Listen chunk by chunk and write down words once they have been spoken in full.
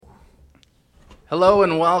Hello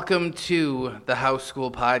and welcome to the House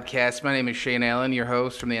School Podcast. My name is Shane Allen, your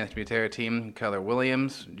host from the Anthony Butera team, Keller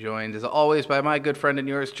Williams, joined as always by my good friend and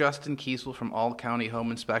yours, Justin Kiesel from All County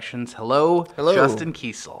Home Inspections. Hello, Justin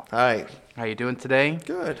Kiesel. Hi. How you doing today?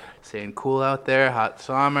 Good. Staying cool out there, hot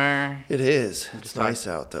summer. It is. It's nice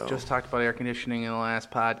out, though. Just talked about air conditioning in the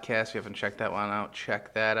last podcast. If you haven't checked that one out,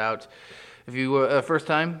 check that out. If you first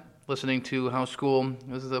time listening to House School,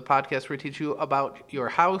 this is a podcast where we teach you about your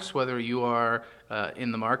house, whether you are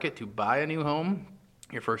in the market to buy a new home,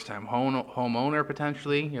 your first-time homeowner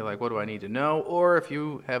potentially. You're like, what do I need to know? Or if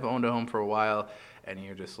you have owned a home for a while and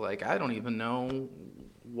you're just like, I don't even know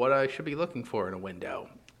what I should be looking for in a window.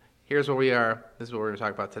 Here's where we are. This is what we're going to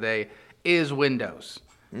talk about today, is windows.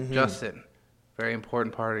 Mm-hmm. Justin, very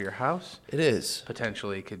important part of your house. It is.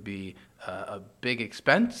 Potentially could be a big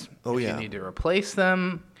expense. Oh, if yeah. You need to replace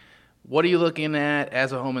them. What are you looking at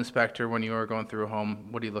as a home inspector when you are going through a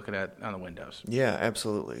home? What are you looking at on the windows? Yeah,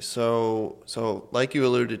 absolutely. So like you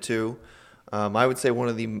alluded to, I would say one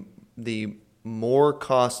of the more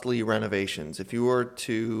costly renovations, if you were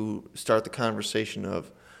to start the conversation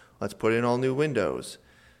of let's put in all new windows,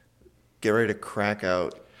 get ready to crack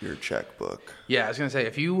out your checkbook. Yeah, I was going to say,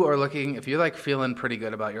 if you're like feeling pretty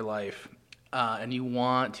good about your life, and you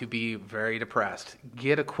want to be very depressed,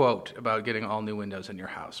 get a quote about getting all new windows in your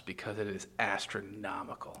house because it is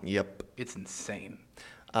astronomical. Yep. It's insane.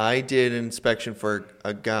 I did an inspection for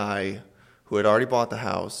a guy who had already bought the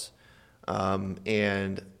house,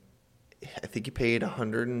 and I think he paid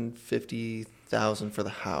 $150,000 for the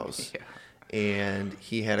house. Yeah. And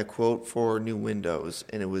he had a quote for new windows,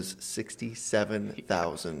 and it was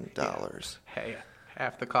 $67,000. Hey,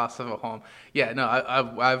 half the cost of a home. Yeah, no,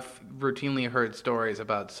 I've routinely heard stories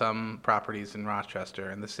about some properties in Rochester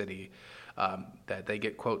and the city that they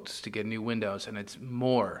get quotes to get new windows, and it's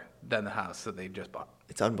more than the house that they just bought.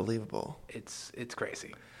 It's unbelievable. It's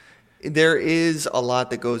crazy. There is a lot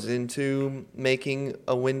that goes into making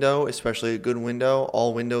a window, especially a good window.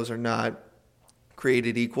 All windows are not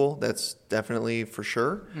created equal. That's definitely for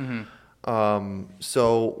sure. Mm-hmm.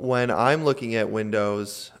 So when I'm looking at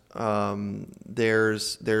windows,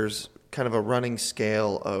 there's kind of a running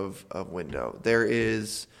scale of window. There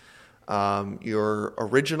is your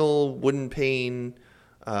original wooden pane,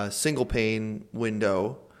 single pane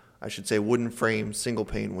window. I should say wooden frame single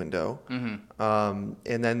pane window. Mm-hmm.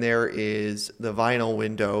 And then there is the vinyl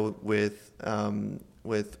window with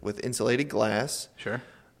insulated glass. Sure.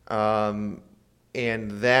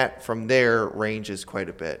 And that from there ranges quite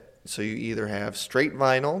a bit. So you either have straight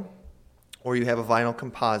vinyl, or you have a vinyl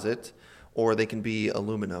composite, or they can be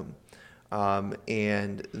aluminum.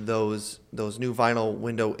 And those new vinyl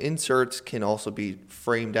window inserts can also be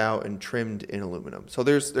framed out and trimmed in aluminum. So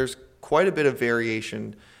there's quite a bit of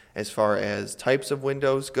variation as far as types of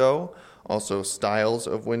windows go, also styles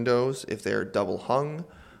of windows, if they're double hung,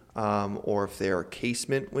 or if they're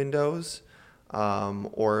casement windows,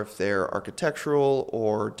 or if they're architectural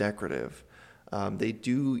or decorative. They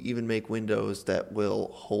do even make windows that will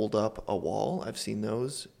hold up a wall. I've seen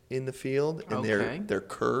those in the field, and they're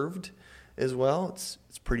curved as well. It's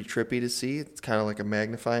pretty trippy to see. It's kind of like a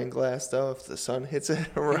magnifying glass, though. If the sun hits it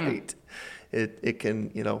right, it can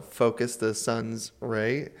focus the sun's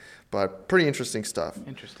ray. But pretty interesting stuff.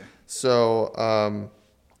 Interesting. So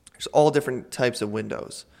there's all different types of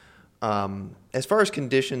windows. As far as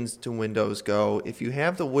conditions to windows go, if you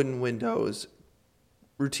have the wooden windows,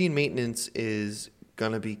 routine maintenance is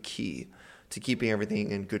going to be key to keeping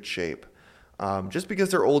everything in good shape. Just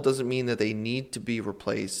because they're old doesn't mean that they need to be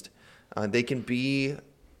replaced. They can be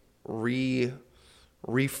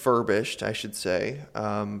refurbished, I should say,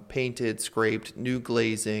 painted, scraped, new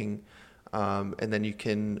glazing, and then you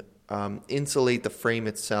can insulate the frame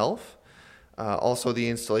itself. Also, the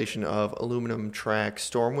installation of aluminum track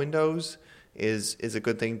storm windows is a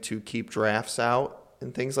good thing to keep drafts out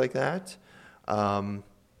and things like that.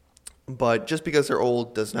 But just because they're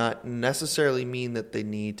old does not necessarily mean that they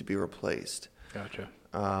need to be replaced. Gotcha.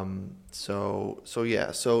 So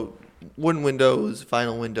wooden windows,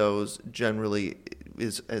 vinyl windows generally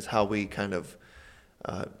is how we kind of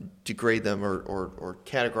degrade them or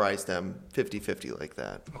categorize them 50-50 like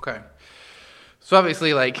that. Okay. So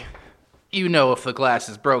obviously, if the glass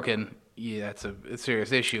is broken, yeah, that's a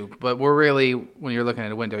serious issue. But we're really, when you're looking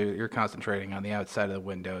at a window, you're concentrating on the outside of the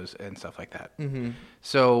windows and stuff like that. Mm-hmm.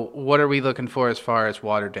 So what are we looking for as far as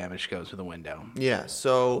water damage goes with a window? Yeah,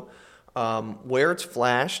 so where it's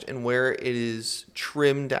flashed and where it is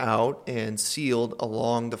trimmed out and sealed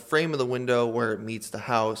along the frame of the window where it meets the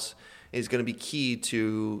house is going to be key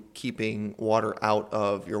to keeping water out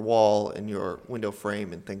of your wall and your window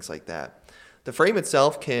frame and things like that. The frame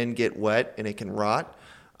itself can get wet and it can rot,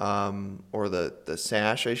 or the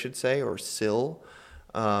sash, I should say, or sill.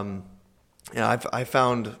 I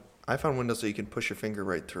found windows that you can push your finger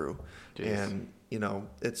right through, and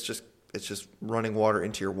it's just running water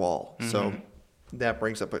into your wall. Mm-hmm. So that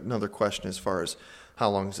brings up another question as far as how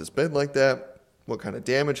long has this been like that, what kind of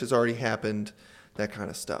damage has already happened, that kind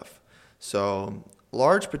of stuff. So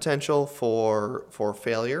large potential for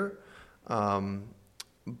failure,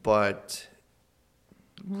 but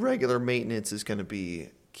regular maintenance is going to be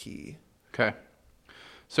key. Okay.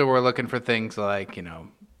 So we're looking for things like,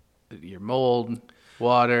 your mold,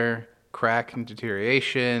 water, crack and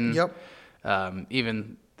deterioration. Yep.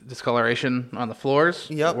 Even discoloration on the floors.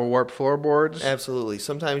 Yep. Or warped floorboards. Absolutely.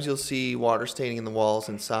 Sometimes you'll see water staining in the walls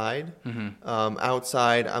inside. Mm-hmm.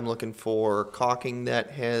 Outside, I'm looking for caulking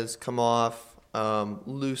that has come off,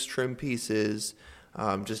 loose trim pieces,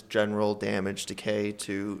 just general damage, decay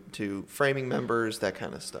to framing members, that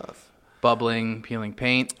kind of stuff. Bubbling, peeling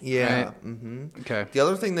paint. Yeah. Right? Mm-hmm. Okay. The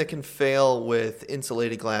other thing that can fail with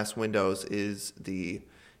insulated glass windows is the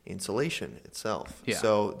insulation itself. Yeah.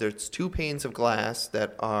 So there's two panes of glass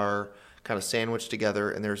that are kind of sandwiched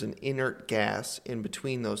together, and there's an inert gas in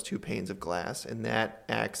between those two panes of glass, and that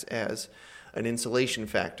acts as an insulation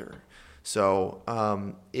factor. So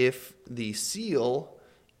if the seal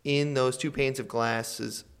in those two panes of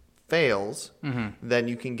glasses fails, mm-hmm. then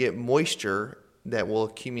you can get moisture that will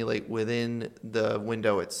accumulate within the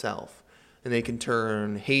window itself, and they can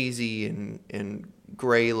turn hazy and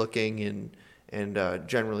gray looking and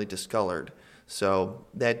generally discolored. So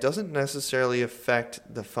that doesn't necessarily affect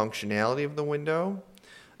the functionality of the window,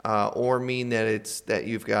 or mean that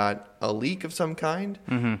you've got a leak of some kind,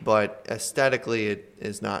 mm-hmm. but aesthetically it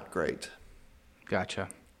is not great. Gotcha.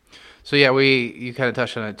 So yeah, you kind of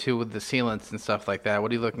touched on it too with the sealants and stuff like that. What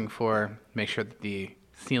are you looking for? Make sure that the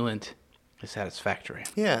sealant is satisfactory.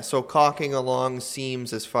 Yeah, so caulking along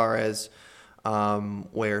seams as far as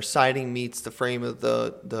where siding meets the frame of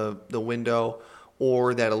the window,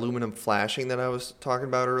 or that aluminum flashing that I was talking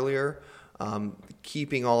about earlier.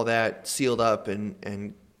 Keeping all that sealed up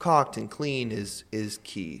and caulked and clean is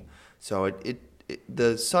key. So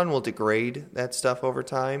the sun will degrade that stuff over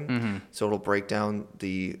time, mm-hmm. so it'll break down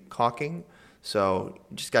the caulking. So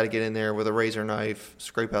you just got to get in there with a razor knife,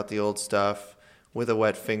 scrape out the old stuff with a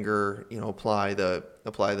wet finger. Apply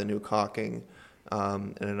the new caulking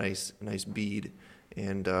and a nice bead,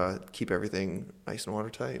 and keep everything nice and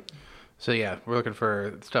watertight. So yeah, we're looking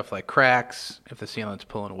for stuff like cracks if the sealant's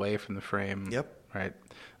pulling away from the frame. Yep. Right.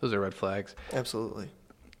 Those are red flags. Absolutely.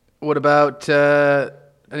 What about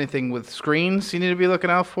anything with screens you need to be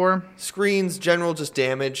looking out for? Screens, general just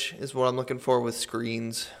damage is what I'm looking for with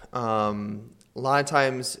screens. A lot of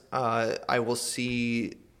times I will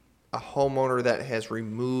see a homeowner that has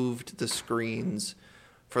removed the screens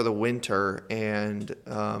for the winter, and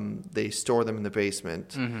they store them in the basement,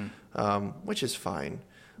 mm-hmm. Which is fine.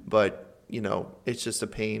 But it's just a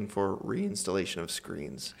pain for reinstallation of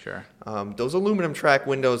screens. Sure. Those aluminum track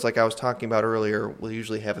windows, like I was talking about earlier, will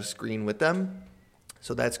usually have a screen with them,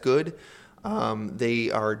 so that's good.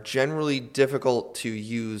 They are generally difficult to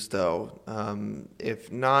use, though.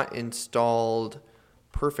 If not installed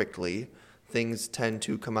perfectly, things tend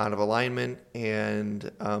to come out of alignment, and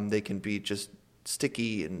they can be just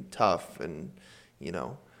sticky and tough, and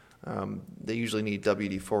they usually need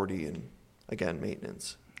WD-40 and, again,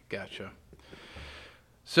 maintenance. Gotcha.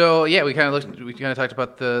 So yeah, we kind of talked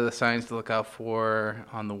about the signs to look out for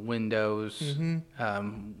on the windows,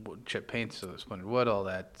 mm-hmm. Chip paint, so splintered wood, all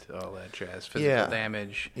that jazz, physical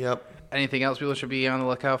damage. Yep. Anything else people should be on the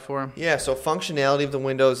lookout for? Yeah. So functionality of the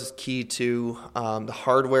windows is key to the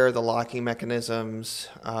hardware, the locking mechanisms.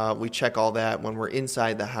 We check all that when we're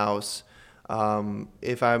inside the house.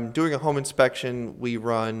 If I'm doing a home inspection, we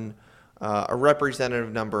run a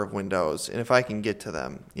representative number of windows, and if I can get to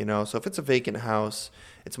them, so if it's a vacant house,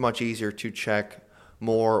 it's much easier to check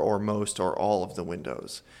more or most or all of the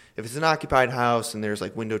windows. If it's an occupied house and there's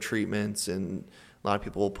like window treatments, and a lot of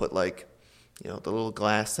people will put the little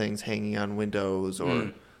glass things hanging on windows,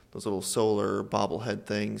 or those little solar bobblehead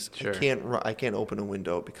things. Sure. I can't open a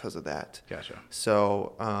window because of that. Gotcha.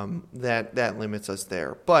 So that limits us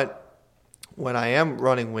there. But when I am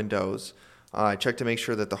running windows, I check to make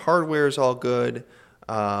sure that the hardware is all good.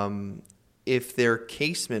 If they're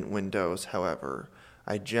casement windows, however,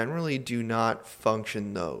 I generally do not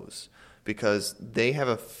function those, because they have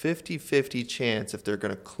a 50-50 chance if they're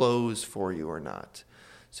going to close for you or not.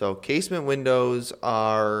 So casement windows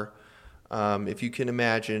are, if you can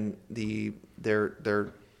imagine,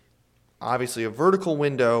 they're obviously a vertical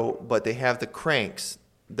window, but they have the cranks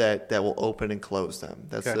that will open and close them.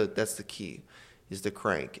 That's the key, is the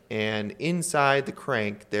crank. And inside the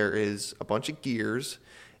crank, there is a bunch of gears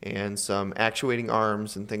and some actuating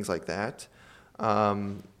arms and things like that.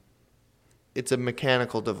 It's a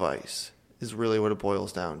mechanical device, is really what it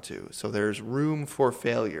boils down to. So there's room for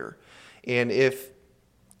failure. And if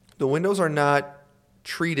the windows are not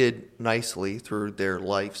treated nicely through their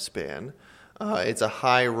lifespan, it's a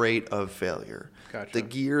high rate of failure. Gotcha. The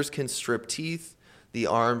gears can strip teeth. The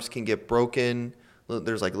arms can get broken.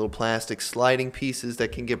 There's like little plastic sliding pieces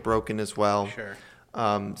that can get broken as well. Sure.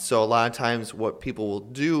 So a lot of times what people will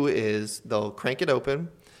do is they'll crank it open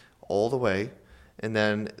all the way, and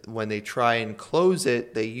then when they try and close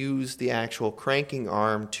it, they use the actual cranking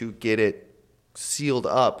arm to get it sealed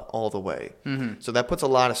up all the way. Mm-hmm. So that puts a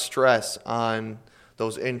lot of stress on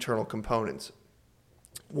those internal components.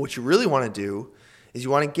 What you really want to do is you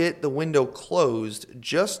want to get the window closed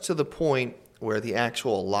just to the point where the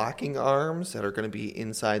actual locking arms that are going to be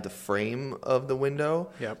inside the frame of the window,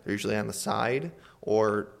 Yep. they're usually on the side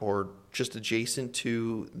or just adjacent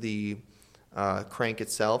to the crank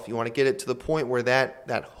itself. You want to get it to the point where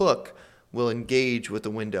that hook will engage with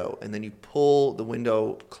the window, and then you pull the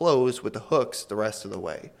window closed with the hooks the rest of the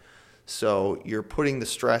way. So you're putting the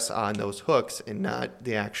stress on those hooks and not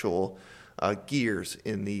the actual gears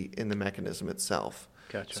in the mechanism itself.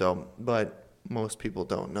 Gotcha. So, but most people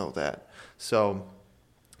don't know that. So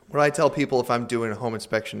what I tell people if I'm doing a home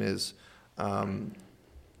inspection is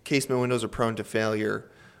casement windows are prone to failure.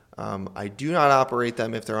 I do not operate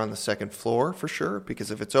them if they're on the second floor for sure,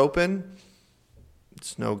 because if it's open,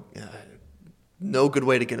 it's no good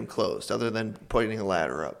way to get them closed other than putting a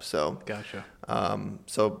ladder up. So, Gotcha.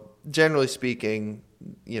 So generally speaking,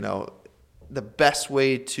 the best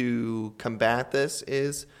way to combat this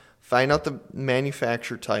is find out the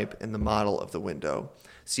manufacturer type and the model of the window.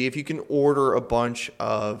 See if you can order a bunch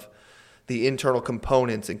of the internal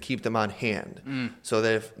components and keep them on hand so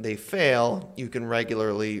that if they fail, you can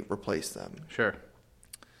regularly replace them. Sure.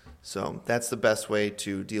 So that's the best way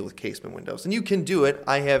to deal with casement windows. And you can do it.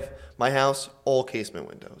 I have my house all casement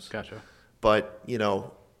windows. Gotcha. But,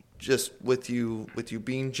 just with you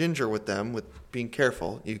being ginger with them, with being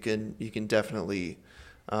careful, you can definitely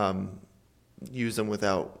use them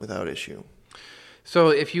without issue. So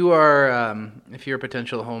if you're a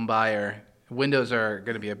potential home buyer, windows are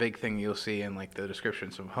going to be a big thing you'll see in like the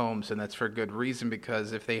descriptions of homes, and that's for good reason,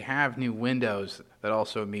 because if they have new windows, that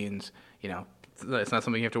also means, it's not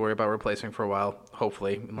something you have to worry about replacing for a while,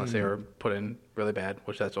 hopefully, unless they were put in really bad,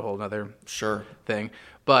 which that's a whole other thing.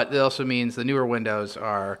 But it also means the newer windows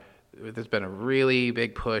there's been a really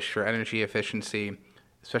big push for energy efficiency,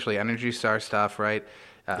 especially Energy Star stuff, right?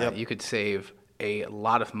 Yep. You could save a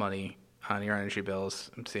lot of money on your energy bills.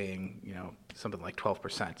 I'm seeing, something like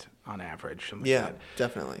 12% on average. Yeah, like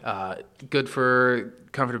definitely. Good for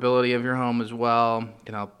comfortability of your home as well.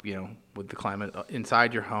 Can help, with the climate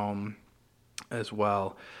inside your home as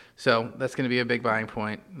well. So that's going to be a big buying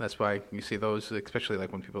point. That's why you see those, especially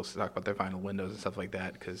like when people talk about their vinyl windows and stuff like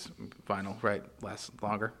that, because vinyl, right, lasts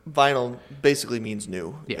longer. Vinyl basically means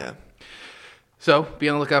new. Yeah. So be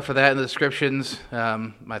on the lookout for that in the descriptions.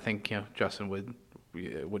 I think, Justin, would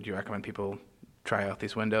you recommend people try out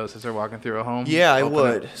these windows as they're walking through a home? Yeah, I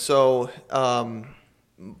would. So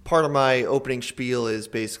part of my opening spiel is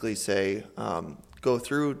basically say, go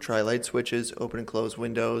through, try light switches, open and close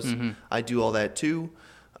windows. Mm-hmm. I do all that too.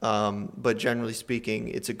 But generally speaking,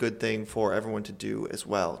 it's a good thing for everyone to do as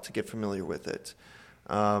well, to get familiar with it.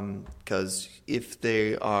 Because if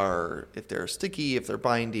they're sticky, if they're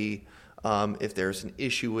bindy, if there's an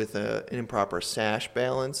issue with an improper sash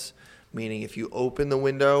balance, meaning if you open the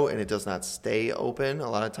window and it does not stay open, a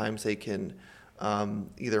lot of times they can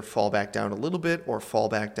either fall back down a little bit or fall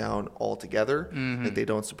back down altogether, like they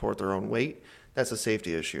don't support their own weight. That's a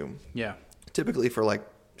safety issue. Yeah. Typically for like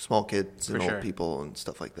small kids and old people and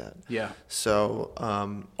stuff like that. Yeah. So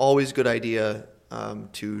always good idea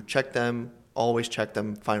to check them, always check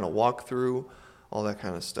them, final walkthrough, all that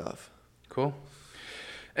kind of stuff. Cool.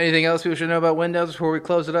 Anything else we should know about windows before we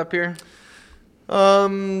close it up here?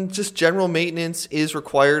 Just general maintenance is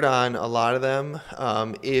required on a lot of them.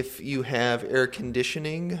 If you have air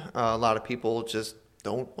conditioning, a lot of people just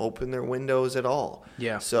don't open their windows at all.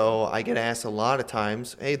 Yeah. So I get asked a lot of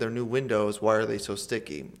times, hey, they're new windows, why are they so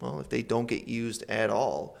sticky? Well, if they don't get used at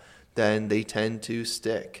all, then they tend to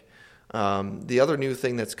stick. The other new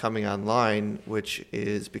thing that's coming online, which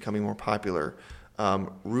is becoming more popular,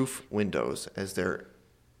 roof windows as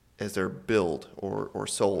they're billed or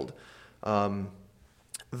sold.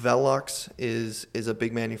 Velux is a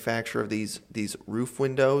big manufacturer of these roof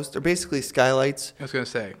windows. They're basically skylights. I was going to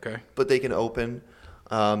say, okay. But they can open.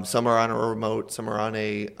 Some are on a remote. Some are on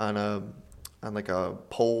like a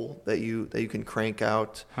pole that you can crank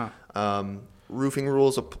out. Huh. Roofing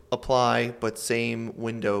rules apply, but same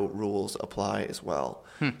window rules apply as well.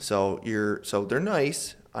 So they're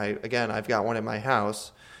nice. I've got one at my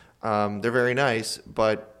house. They're very nice,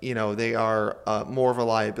 but they are more of a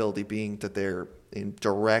liability, being that they're in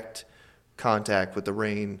direct contact with the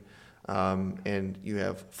rain, and you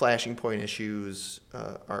have flashing point issues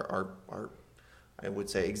are I would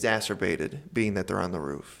say exacerbated, being that they're on the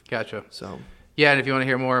roof. Gotcha. So yeah, and if you want to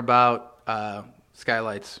hear more about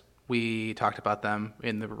skylights, we talked about them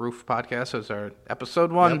in the roof podcast. So it's our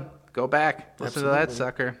episode 1. Yep. Go back, listen to that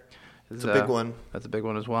sucker. It's a big one. That's a big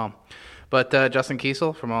one as well. But Justin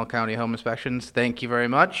Kiesel from All County Home Inspections, thank you very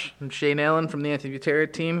much. I'm Shane Allen from the Anti-Bacteria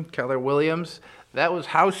team, Keller Williams. That was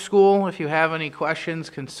House School. If you have any questions,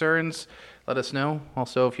 concerns, let us know.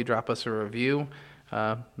 Also, if you drop us a review,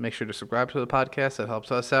 make sure to subscribe to the podcast. That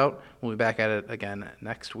helps us out. We'll be back at it again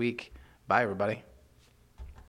next week. Bye, everybody.